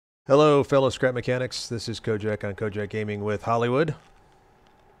Hello, fellow scrap mechanics. This is Kojak on Kojak Gaming with Hollywood.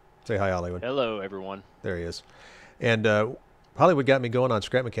 Say hi, Hollywood. Hello, everyone. There he is. And Hollywood got me going on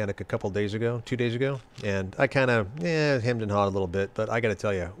Scrap Mechanic a couple days ago, 2 days ago, and I kind of hemmed and hawed a little bit, but I got to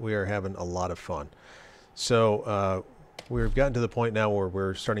tell you, we are having a lot of fun. So we've gotten to the point now where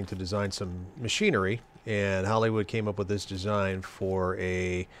we're starting to design some machinery, and Hollywood came up with this design for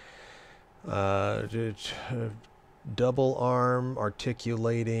a double arm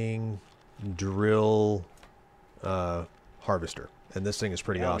articulating drill harvester, and this thing is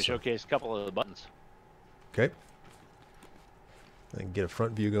pretty Let me awesome. showcase a couple of the buttons. Okay. I can get a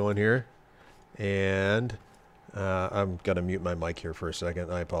front view going here. And I'm going to mute my mic here for a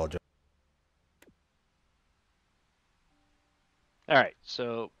second. I apologize. All right,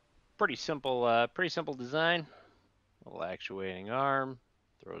 so pretty simple design. Little actuating arm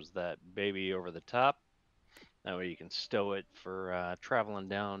throws that baby over the top. That way you can stow it for traveling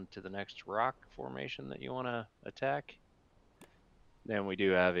down to the next rock formation that you want to attack. Then we do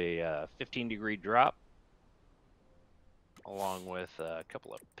have a 15-degree drop, along with a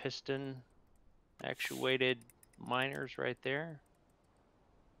couple of piston actuated miners right there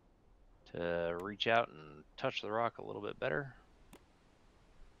to reach out and touch the rock a little bit better.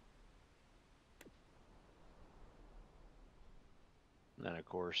 And then, of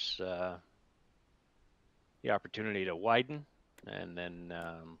course, the opportunity to widen and then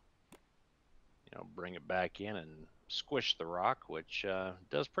bring it back in and squish the rock, which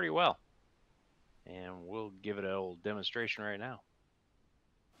does pretty well. And we'll give it an old demonstration right now.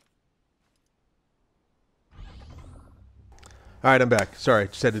 All right, I'm back. Sorry,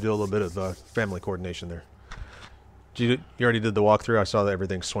 just had to do a little bit of family coordination there. You already did the walkthrough? I saw that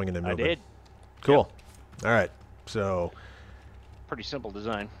everything's swinging and moving. I did. Cool. Yep. All right. So, pretty simple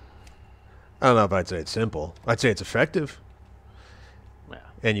design. I don't know if I'd say it's simple. I'd say it's effective.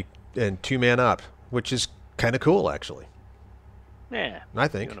 Yeah. And two-man op, which is kind of cool, actually. Yeah. I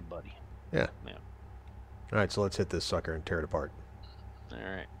think. You and a buddy. Yeah. Yeah. All right, so let's hit this sucker and tear it apart. All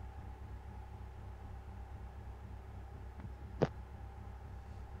right.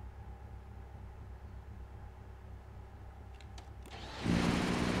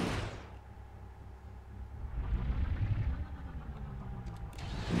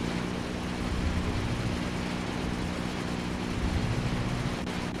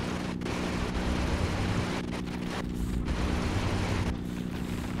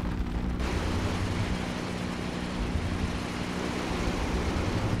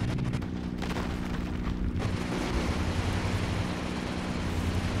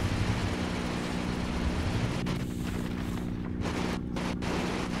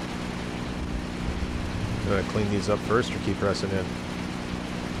 Do I clean these up first or keep pressing in?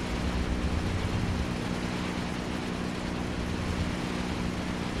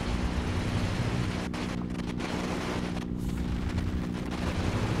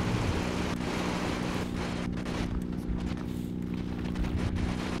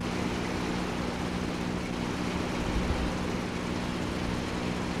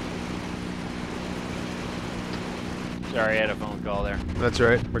 Sorry, I had a phone call there. That's all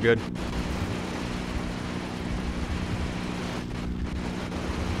right. We're good.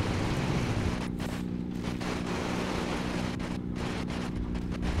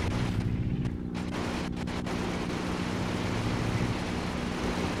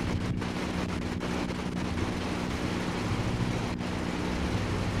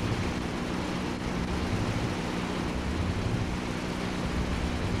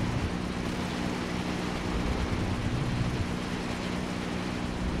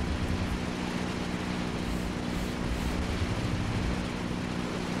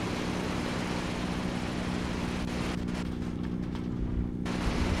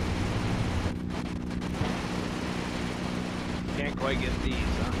 Can't quite get these,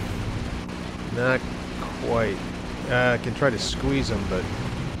 huh? Not quite. I can try to squeeze them, but...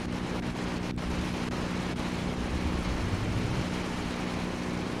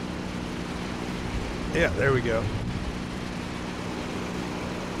 Yeah, there we go.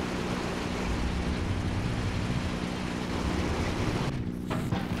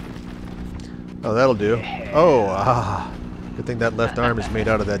 Oh, that'll do. Yeah. Oh, good thing that left arm is made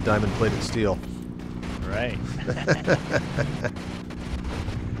out of that diamond-plated steel. Right.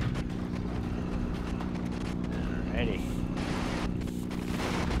 Alrighty.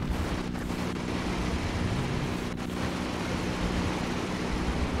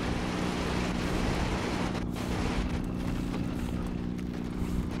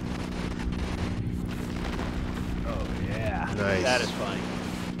 Oh yeah. Nice. Satisfying.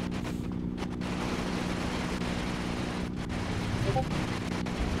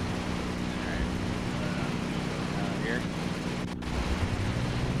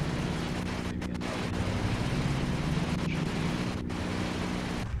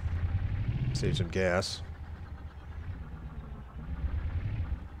 Save some gas.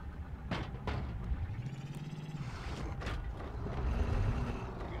 You're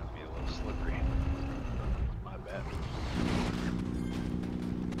gonna be a little slippery. My bad.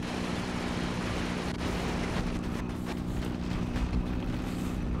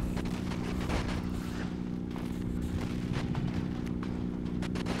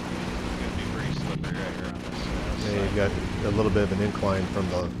 Yeah, you got a little bit of an incline from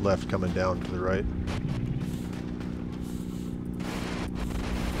the left coming down to the right.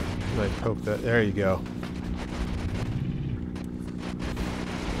 You might poke that. There you go.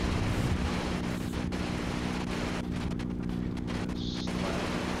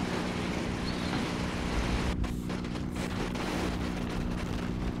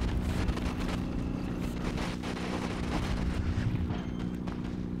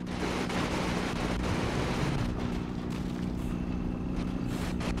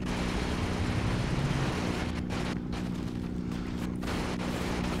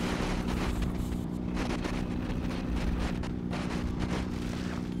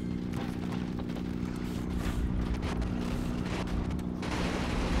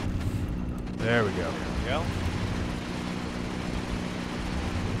 There we go. There we go.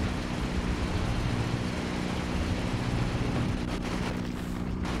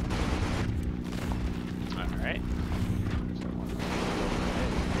 All right.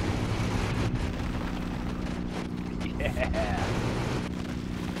 Yeah.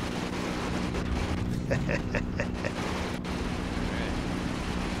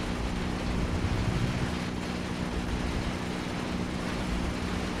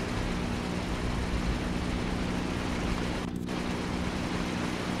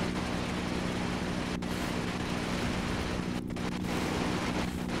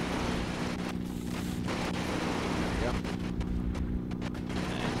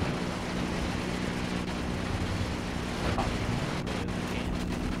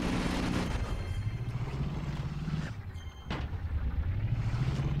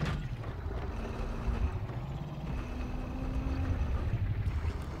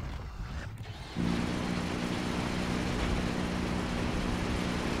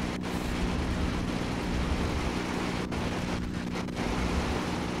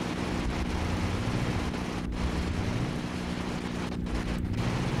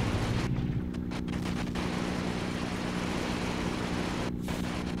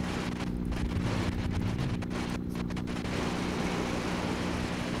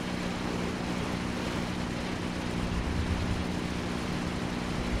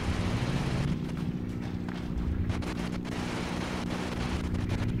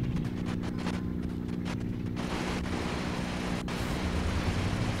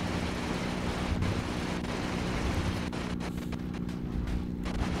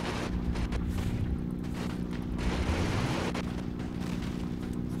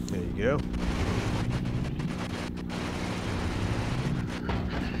 There you go.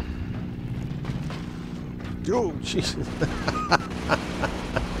 Oh, Jesus.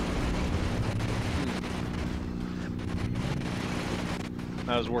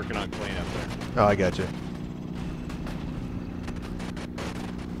 I was working on cleanup there. Oh, I got you.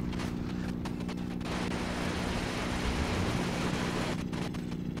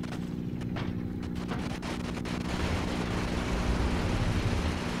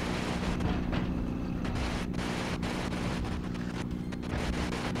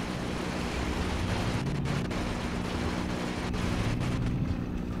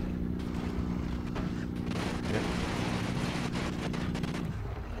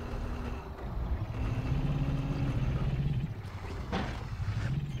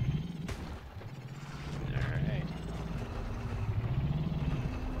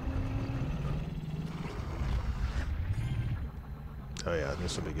 Oh yeah,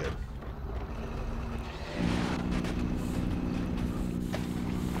 this will be good.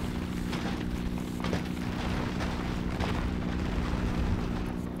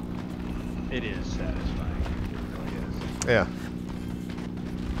 It is satisfying. It really is. Yeah.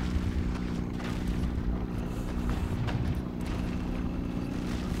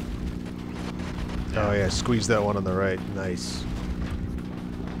 Oh yeah, squeeze that one on the right. Nice.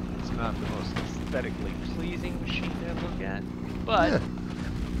 It's not the most aesthetically pleasing machine to look at, but Yeah.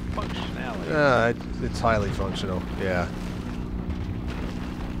 functionality. It's highly functional. Yeah.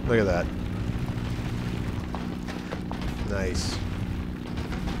 Look at that. Nice.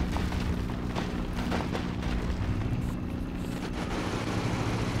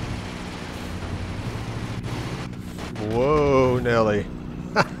 Whoa, Nelly.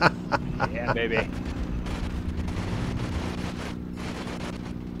 Yeah, baby.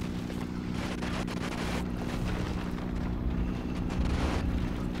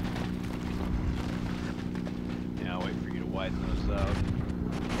 out.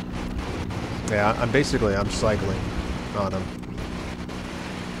 Yeah, I'm cycling on them.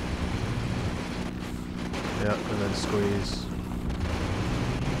 Yeah, and then squeeze.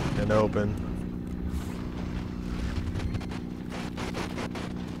 And open.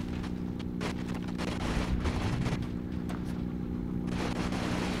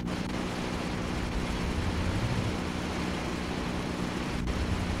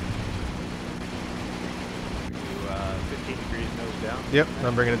 You 15 degrees nose down? Yep,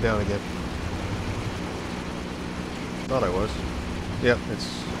 I'm bringing it down again. Thought I was. Yep,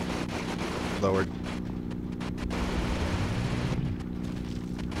 it's lowered.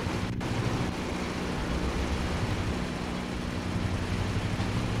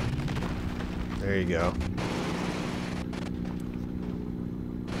 There you go.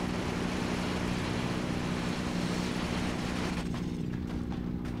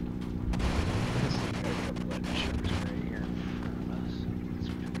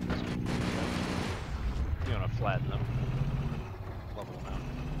 You want to flatten them? Level them out.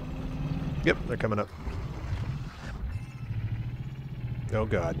 Yep, they're coming up. Oh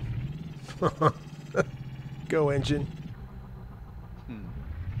God. Go engine.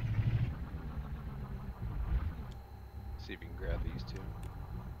 See if you can grab these two.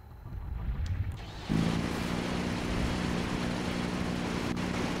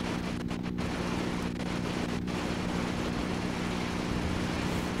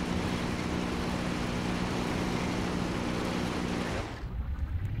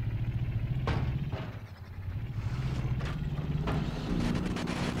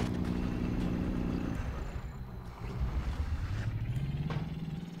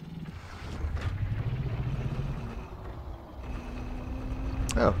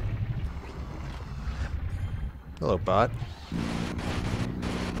 Oh. Hello, bot.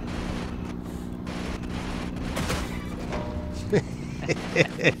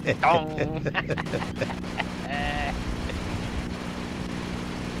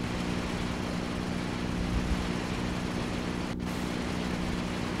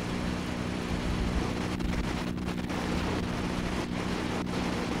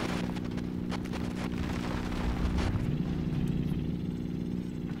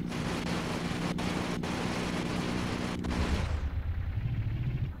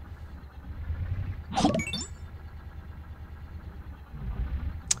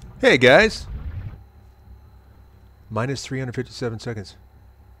 Hey guys. Minus 357 seconds.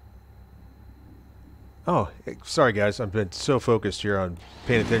 Oh, sorry guys. I've been so focused here on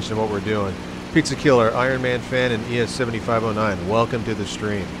paying attention to what we're doing. Pizza Killer, Iron Man Fan, and ES7509. Welcome to the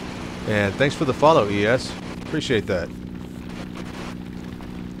stream. And thanks for the follow, ES. Appreciate that.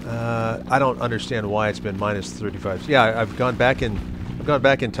 I don't understand why it's been minus 35. Yeah, I've gone back in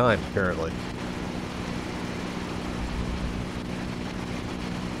time apparently.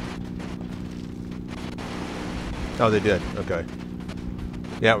 Oh, they did. Okay.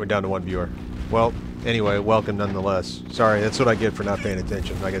 Yeah, we're down to one viewer. Well, anyway, welcome nonetheless. Sorry, that's what I get for not paying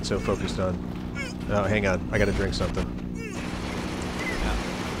attention. I get so focused on... Oh, hang on. I gotta drink something.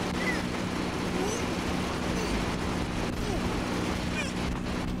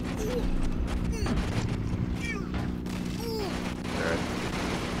 Alright.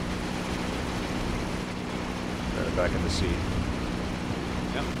 Got it back in the seat.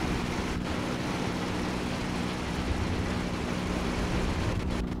 Yep.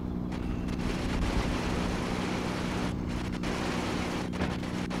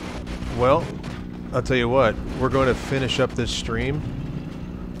 Well, I'll tell you what, we're going to finish up this stream,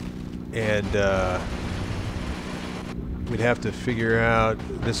 and we'd have to figure out,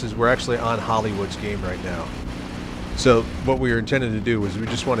 we're actually on Hollywood's game right now. So what we were intending to do was we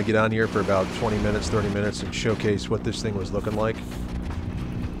just want to get on here for about 20 minutes, 30 minutes and showcase what this thing was looking like.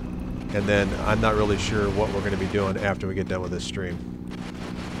 And then I'm not really sure what we're going to be doing after we get done with this stream.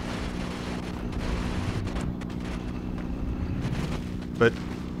 But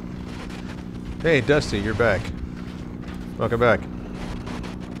hey, Dusty, you're back. Welcome back.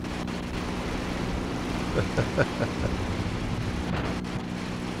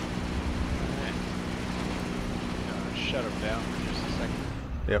 Shut him down for just a second.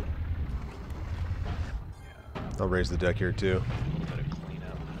 Yep. I'll raise the deck here too. A little bit of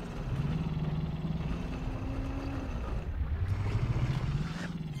cleanup.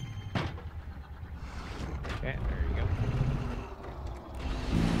 Okay, there you go.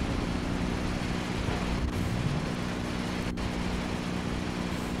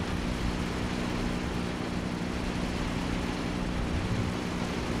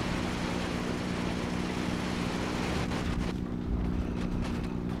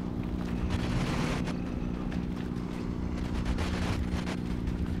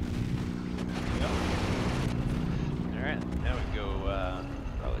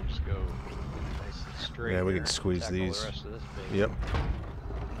 can squeeze tackle these. The rest of this baby. Yep.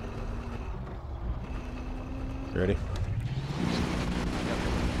 Ready?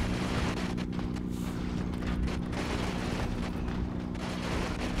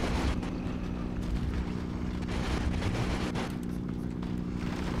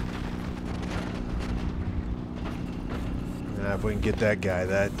 If we can get that guy,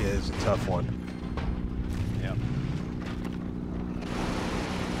 that is a tough one. Yep.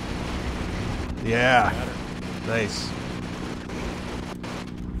 Yeah. Nice.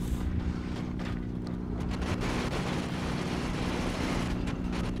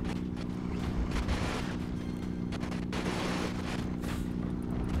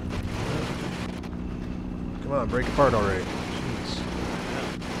 Come on, break apart already. Jeez.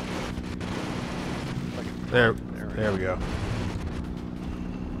 There we go.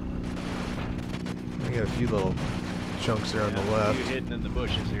 I got a few little chunks there on the left. A few hidden in the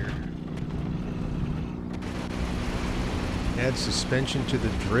bushes here. Add suspension to the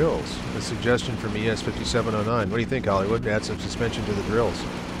drills. A suggestion from ES5709. What do you think, Hollywood? Add some suspension to the drills.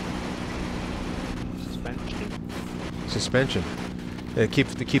 Suspension. Keep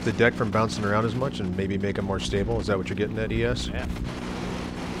the deck from bouncing around as much and maybe make them more stable. Is that what you're getting at, ES? Yeah.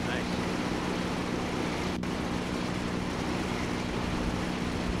 Nice.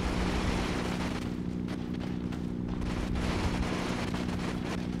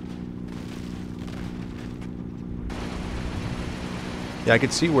 Yeah, I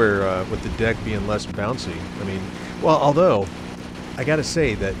could see where with the deck being less bouncy. I mean, well, although I got to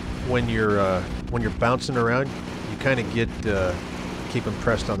say that when you're bouncing around, you kind of get keep them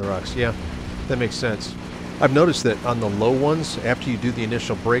pressed on the rocks. Yeah, that makes sense. I've noticed that on the low ones, after you do the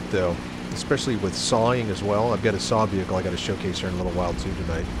initial break, though, especially with sawing as well. I've got a saw vehicle I got to showcase here in a little while too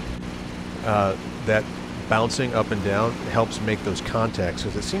tonight. That bouncing up and down helps make those contacts,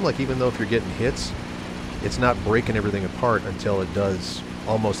 because it seems like even though if you're getting hits, it's not breaking everything apart until it does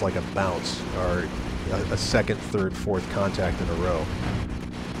almost like a bounce or a second, third, fourth contact in a row.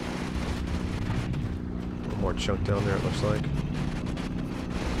 One more chunk down there, it looks like.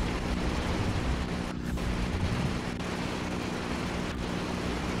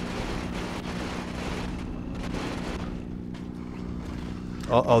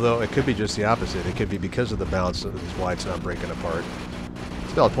 Although it could be just the opposite. It could be because of the bounce that is why it's not breaking apart.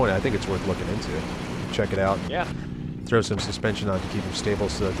 It's a valid point. I think it's worth looking into. Check it out. Yeah. Throw some suspension on to keep them stable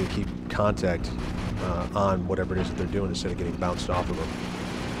so that they keep contact on whatever it is that they're doing instead of getting bounced off of them.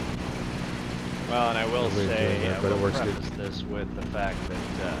 Well, and I will say, that, I but it will works preface this with the fact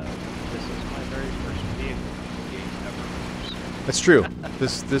that this is my very first vehicle game ever. So. That's true.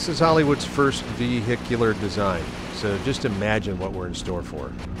 This is Hollywood's first vehicular design. So just imagine what we're in store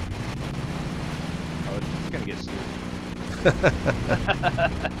for. Oh, it's gonna get stupid.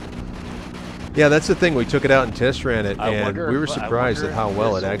 Yeah, that's the thing. We took it out and test ran it, and we were if- surprised at how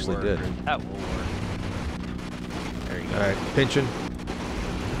well it actually work, did. or That will work. There you go. All right, pinching.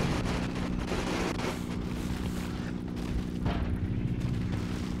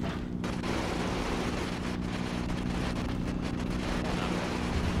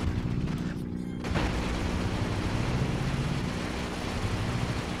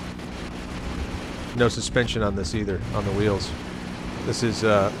 No suspension on this either, on the wheels. This is,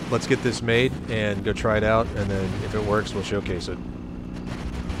 let's get this made and go try it out, and then if it works, we'll showcase it.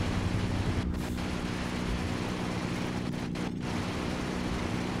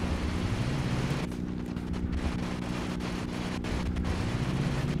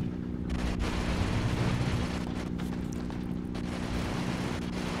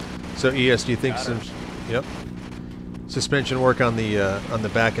 So ES, do you think some, yep, suspension work on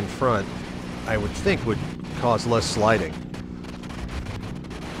the back and front, I would think would cause less sliding?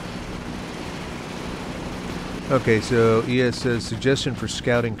 Okay, so ES says suggestion for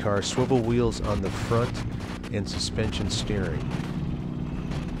scouting car: swivel wheels on the front and suspension steering.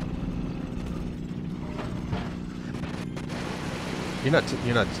 You're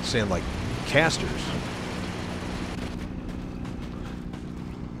not saying like casters.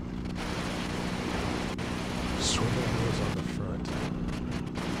 Swivel wheels on the front.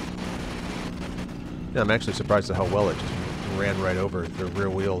 Yeah, I'm actually surprised at how well it just ran right over the rear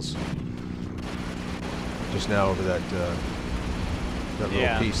wheels. Just now over that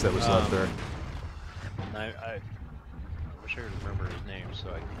little piece that was left there. I wish I could remember his name so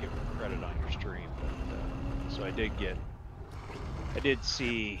I could give him credit on your stream. But so I did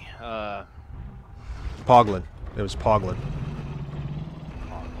see. Poglin. It was Poglin.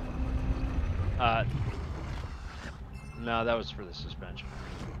 No, that was for the suspension.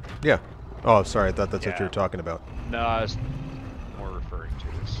 Yeah. Oh, sorry. I thought that's what you were talking about. No, I was more referring to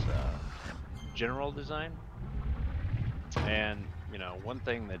this general design. And you know, one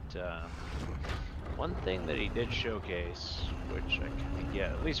thing that he did showcase, which I kind of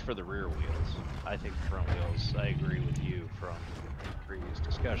get, at least for the rear wheels. I think the front wheels, I agree with you from previous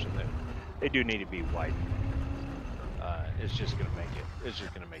discussion that they do need to be widened. It's just gonna make it. It's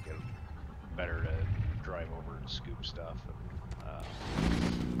just gonna make it better to drive over and scoop stuff.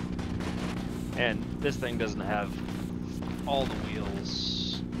 And this thing doesn't have all the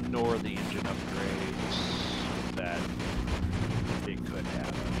wheels nor the engine upgrades that it could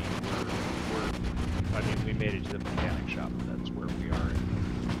have. I mean, we made it to the mechanic shop. That's where we are.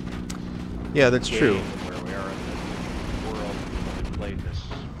 Yeah, that's true. Where we are in the world. We played this,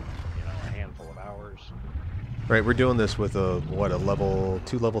 you know, a handful of hours. Right, we're doing this with a level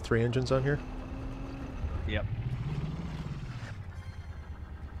 2, level 3 engines on here? Yep.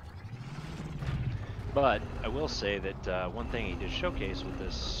 But I will say that one thing he did showcase with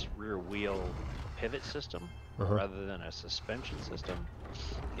this rear wheel pivot system, rather than a suspension system,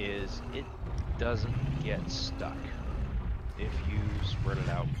 is it doesn't get stuck if you spread it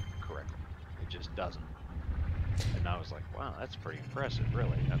out correctly. It just doesn't. And I was like, wow, that's pretty impressive,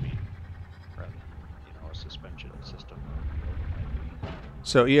 really. I mean, rather than, you know, a suspension system.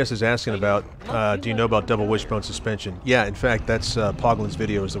 So ES is asking about, do you know about double wishbone suspension? Yeah, in fact, that's Poglin's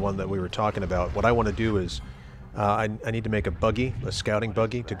video is the one that we were talking about. What I want to do is, I need to make a buggy, a scouting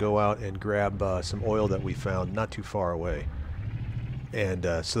buggy, to go out and grab some oil that we found not too far away. And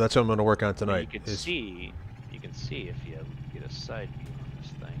so that's what I'm going to work on tonight. You can see if you get a side view on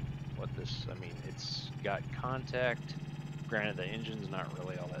this thing, what this, I mean, it's got contact. Granted, the engine's not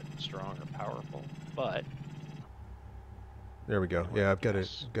really all that strong or powerful, but there we go. Yeah, I've got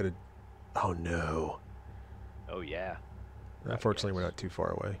to. Oh no. Oh yeah. Unfortunately, we're not too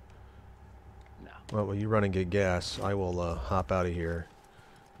far away. No. Well, while you run and get gas, I will hop out of here,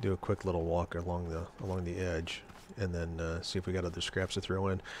 do a quick little walk along the edge, and then see if we got other scraps to throw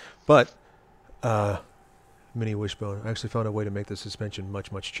in. But mini wishbone. I actually found a way to make the suspension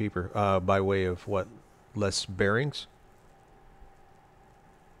much cheaper by way of what? Less bearings.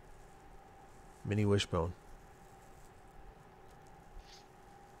 Mini wishbone.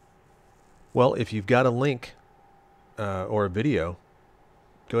 Well, if you've got a link or a video,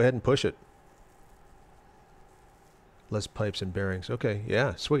 go ahead and push it. Less pipes and bearings. Okay,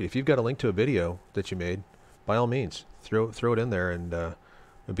 yeah, sweet. If you've got a link to a video that you made, by all means, throw it in there, and I'd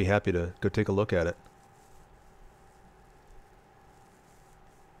be happy to go take a look at it.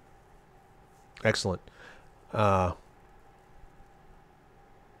 Excellent. Are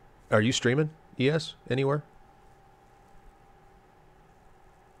you streaming, ES, anywhere?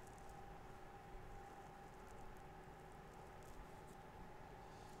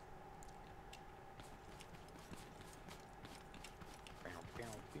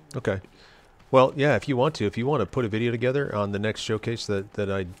 Okay. Well, yeah, if you want to put a video together on the next showcase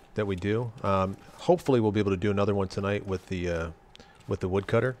that we do, hopefully we'll be able to do another one tonight with the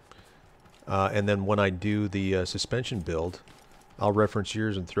woodcutter, and then when I do the suspension build, I'll reference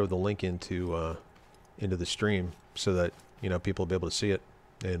yours and throw the link into the stream so that people will be able to see it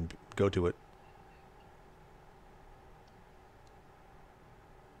and go to it.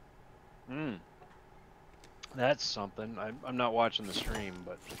 That's something. I'm not watching the stream,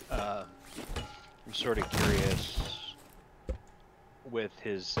 but I'm sort of curious with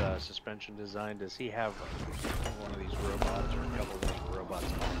his suspension design. Does he have one of these robots or a couple of these robots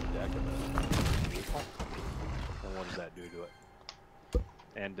on the deck of the vehicle? And what does that do to it?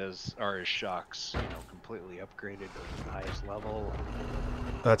 And are his shocks, completely upgraded to the highest level?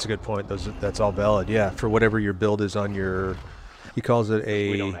 That's a good point. That's all valid. Yeah, for whatever your build is on your, he calls it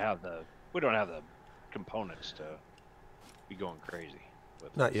a. We don't have the components to be going crazy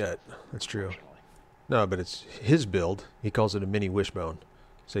with. Not yet. That's true. No, but it's his build. He calls it a mini wishbone.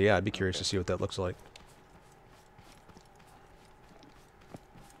 So yeah, I'd be curious to see what that looks like.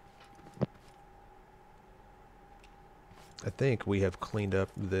 I think we have cleaned up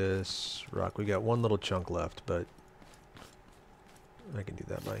this rock. We got one little chunk left, but I can do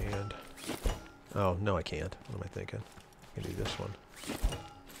that by hand. Oh, no, I can't. What am I thinking? I can do this one.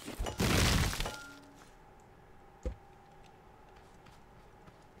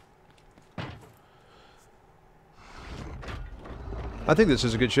 I think this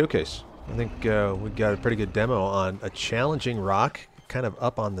is a good showcase. I think we've got a pretty good demo on a challenging rock, kind of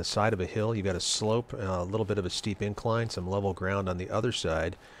up on the side of a hill. You've got a slope, a little bit of a steep incline, some level ground on the other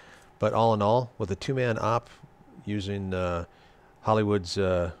side. But all in all, with a two-man op using Hollywood's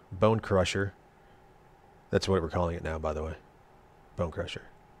Bone Crusher. That's what we're calling it now, by the way. Bone Crusher.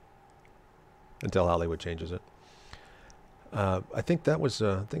 Until Hollywood changes it. I think that was,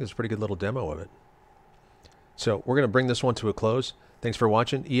 I think it was a pretty good little demo of it. So we're going to bring this one to a close. Thanks for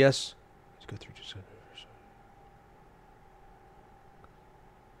watching. ES. Let's go through just.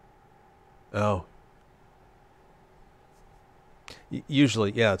 Oh.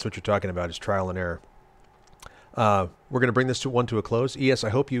 Usually, yeah, that's what you're talking about is trial and error. We're going to bring this one to a close. ES, I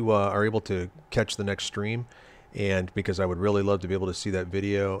hope you are able to catch the next stream, and because I would really love to be able to see that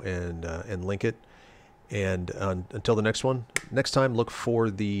video and link it. And until the next one, next time look for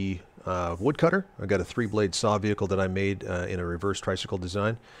the woodcutter. I've got a 3-blade saw vehicle that I made in a reverse tricycle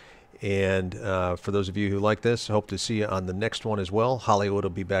design. And for those of you who like this, I hope to see you on the next one as well. Hollywood will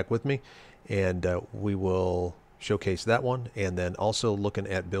be back with me, and we will showcase that one, and then also looking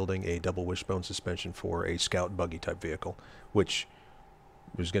at building a double wishbone suspension for a scout buggy type vehicle, which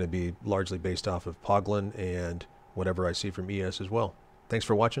is going to be largely based off of Poglin and whatever I see from ES as well. Thanks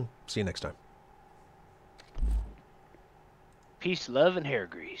for watching. See you next time. Peace, love, and hair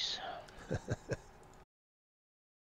grease.